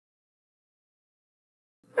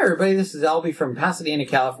Hi everybody, this is Albie from Pasadena,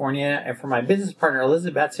 California, and for my business partner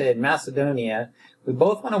Elizabeth in Macedonia, we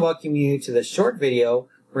both want to welcome you to this short video.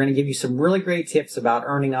 We're going to give you some really great tips about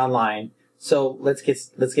earning online. So let's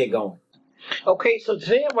get going. Okay, so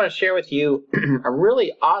today I want to share with you a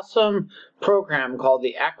really awesome program called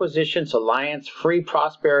the Acquisitions Alliance Free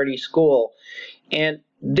Prosperity School. And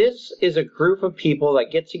this is a group of people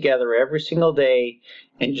that get together every single day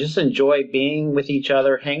and just enjoy being with each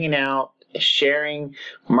other, hanging out, sharing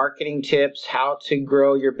marketing tips, how to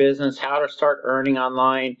grow your business, how to start earning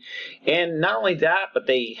online. And not only that, but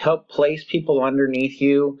they help place people underneath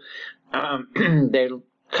you. They're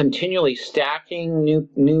continually stacking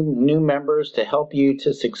new members to help you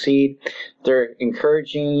to succeed. They're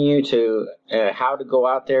encouraging you to how to go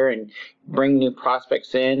out there and bring new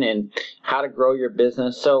prospects in and how to grow your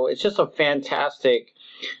business. So it's just a fantastic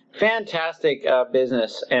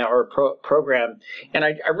business or program, and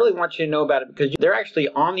I really want you to know about it because they're actually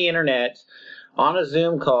on the internet on a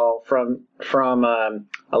Zoom call from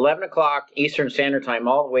 11 o'clock Eastern Standard Time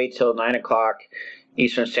all the way till 9 o'clock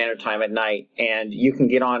Eastern Standard Time at night, and you can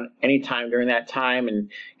get on anytime during that time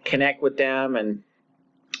and connect with them and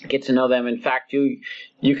get to know them. In fact,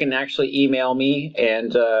 you can actually email me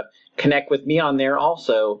and connect with me on there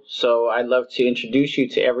also. So I'd love to introduce you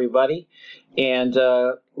to everybody and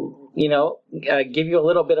give you a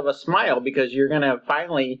little bit of a smile because you're going to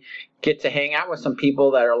finally get to hang out with some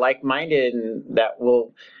people that are like-minded and that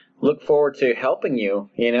will look forward to helping you.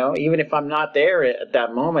 Even if I'm not there at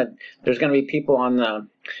that moment, there's going to be people on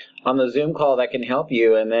the Zoom call that can help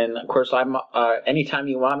you. And then, of course, I'm anytime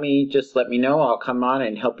you want me, just let me know. I'll come on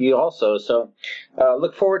and help you also. So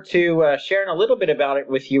look forward to sharing a little bit about it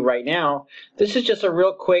with you right now. This is just a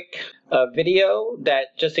real quick video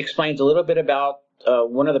that just explains a little bit about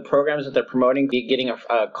one of the programs that they're promoting, getting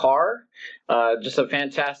a car, just a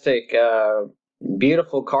fantastic,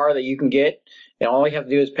 beautiful car that you can get. And all you have to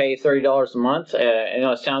do is pay $30 a month. I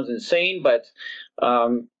know it sounds insane, but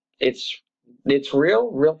it's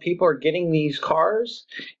real. Real people are getting these cars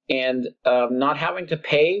and not having to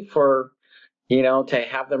pay for, to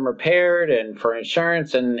have them repaired and for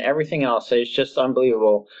insurance and everything else. It's just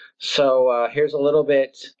unbelievable. So here's a little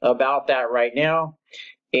bit about that right now.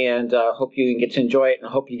 And hope you get to enjoy it and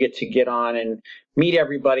hope you get on and meet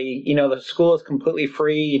everybody. The school is completely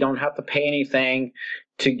free. You don't have to pay anything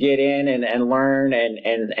to get in and learn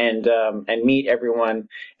and meet everyone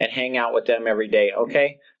and hang out with them every day.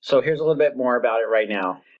 Okay, so here's a little bit more about it right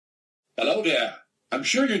now. Hello there. I'm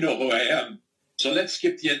sure you know who I am, so let's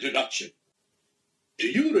skip the introduction. Do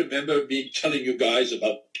you remember me telling you guys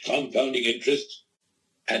about compounding interest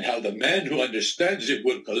and how the man who understands it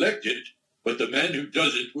will collect it, but the man who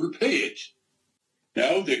doesn't will pay it?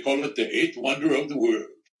 Now they call it the eighth wonder of the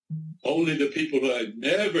world. Only the people who have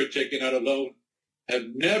never taken out a loan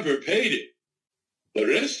have never paid it. The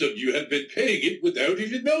rest of you have been paying it without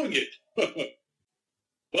even knowing it.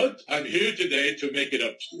 But I'm here today to make it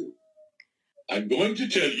up to you. I'm going to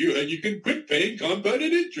tell you how you can quit paying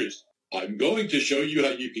compounded interest. I'm going to show you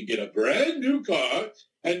how you can get a brand new car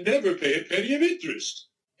and never pay a penny of interest.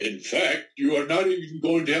 In fact, you are not even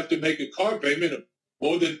going to have to make a car payment of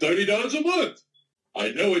more than $30 a month.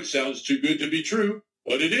 I know it sounds too good to be true,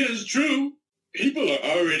 but it is true. People are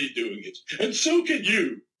already doing it, and so can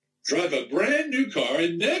you. Drive a brand new car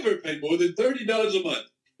and never pay more than $30 a month.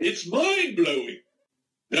 It's mind-blowing.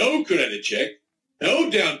 No credit check, no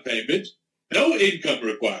down payment, no income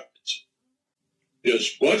requirements.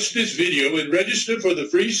 Just watch this video and register for the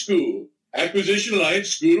free school, Acquisition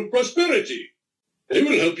Alliance School of Prosperity. They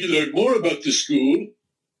will help you learn more about the school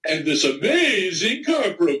and this amazing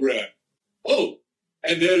car program. Oh,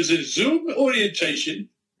 and there's a Zoom orientation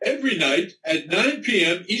every night at 9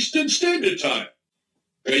 p.m. Eastern Standard Time,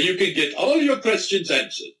 where you can get all your questions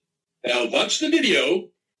answered. Now watch the video.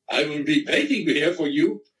 I will be waiting here for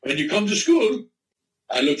you when you come to school.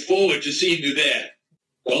 I look forward to seeing you there.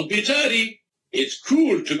 Don't be tardy. It's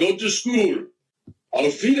cool to go to school.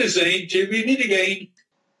 Auf Wiedersehen till we meet again.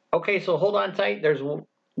 Okay, so hold on tight. There's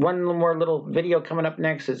one more little video coming up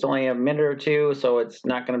next. It's only a minute or two, so it's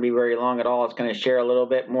not going to be very long at all. It's going to share a little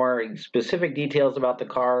bit more specific details about the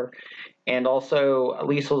car. And also,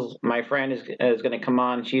 Lisa's, my friend, is going to come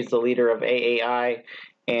on. She's the leader of AAI,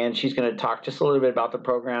 and she's going to talk just a little bit about the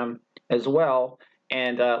program as well.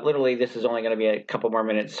 And literally, this is only going to be a couple more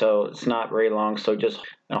minutes, so it's not very long. So just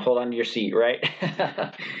hold on to your seat, right?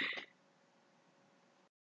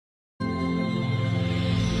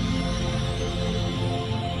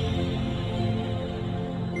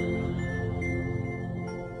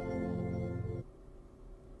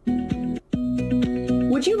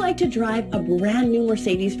 Would you like to drive a brand new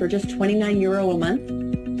Mercedes for just €29 a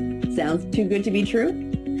month? Sounds too good to be true?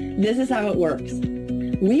 This is how it works.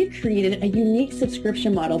 We've created a unique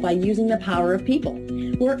subscription model by using the power of people,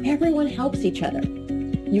 where everyone helps each other.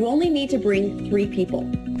 You only need to bring 3 people.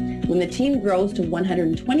 When the team grows to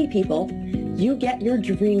 120 people, you get your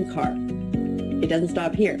dream car. It doesn't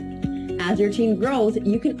stop here. As your team grows,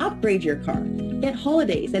 you can upgrade your car, get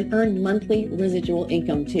holidays, and earn monthly residual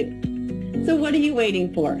income too. So what are you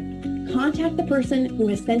waiting for? Contact the person who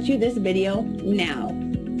has sent you this video now.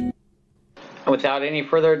 Without any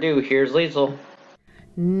further ado, here's Liesl.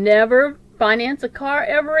 Never finance a car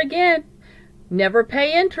ever again. Never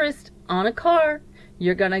pay interest on a car.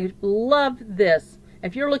 You're going to love this.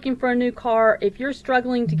 If you're looking for a new car, if you're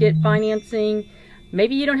struggling to get financing,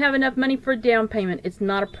 maybe you don't have enough money for a down payment, it's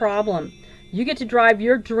not a problem. You get to drive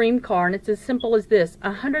your dream car, and it's as simple as this: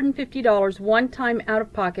 $150 one time out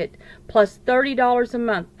of pocket, plus $30 a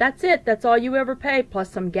month. That's it. That's all you ever pay,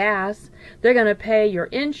 plus some gas. They're going to pay your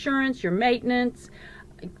insurance, your maintenance,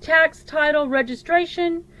 tax, title,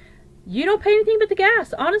 registration. You don't pay anything but the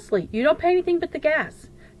gas. Honestly, you don't pay anything but the gas.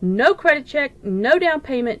 No credit check, no down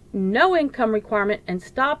payment, no income requirement, and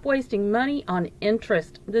stop wasting money on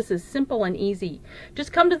interest. This is simple and easy.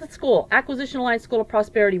 Just come to the school, Acquisition Alliance School of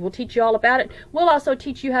Prosperity. We'll teach you all about it. We'll also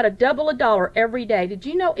teach you how to double $1 every day. Did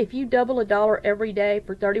you know if you double $1 every day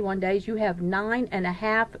for 31 days, you have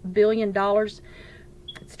 $9.5 billion?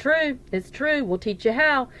 It's true. It's true. We'll teach you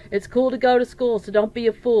how. It's cool to go to school, so don't be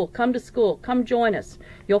a fool. Come to school. Come join us.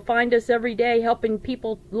 You'll find us every day helping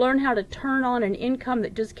people learn how to turn on an income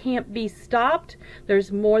that just can't be stopped.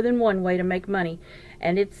 There's more than one way to make money,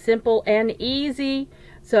 and it's simple and easy.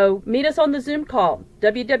 So meet us on the Zoom call,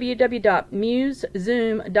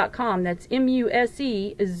 www.musezoom.com. That's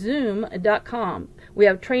M-U-S-E, zoom.com. We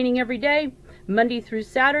have training every day, Monday through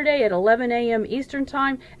Saturday at 11 a.m. Eastern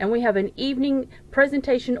Time, and we have an evening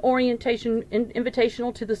presentation orientation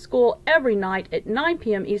invitational to the school every night at 9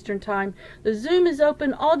 p.m. Eastern Time. The Zoom is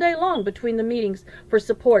open all day long between the meetings for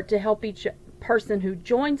support to help each person who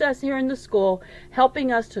joins us here in the school,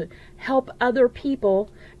 helping us to help other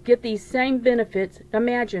people get these same benefits.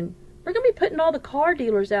 Imagine, we're going to be putting all the car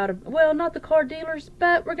dealers out of, well, not the car dealers,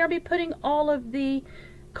 but we're going to be putting all of the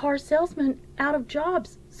car salesmen out of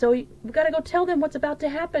jobs. So we've got to go tell them what's about to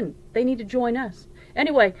happen. They need to join us.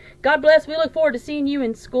 Anyway, God bless. We look forward to seeing you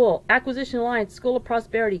in school. Acquisition Alliance School of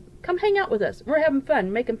Prosperity. Come hang out with us. We're having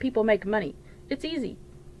fun making people make money. It's easy.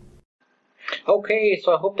 Okay,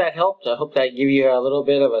 so I hope that helped. I hope that gave you a little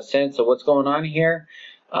bit of a sense of what's going on here.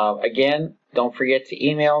 Again, don't forget to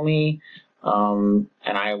email me, and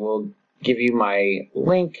I will give you my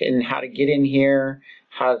link and how to get in here,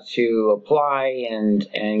 how to apply and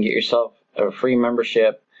get yourself a free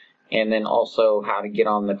membership, and then also how to get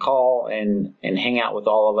on the call and hang out with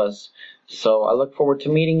all of us. So I look forward to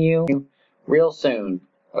meeting you real soon.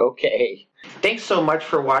 Okay. Thanks so much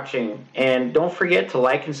for watching, and don't forget to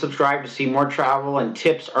like and subscribe to see more travel and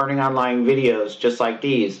tips earning online videos just like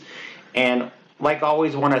these. And like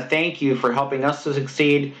always, want to thank you for helping us to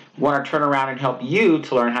succeed. Want to turn around and help you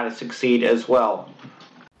to learn how to succeed as well.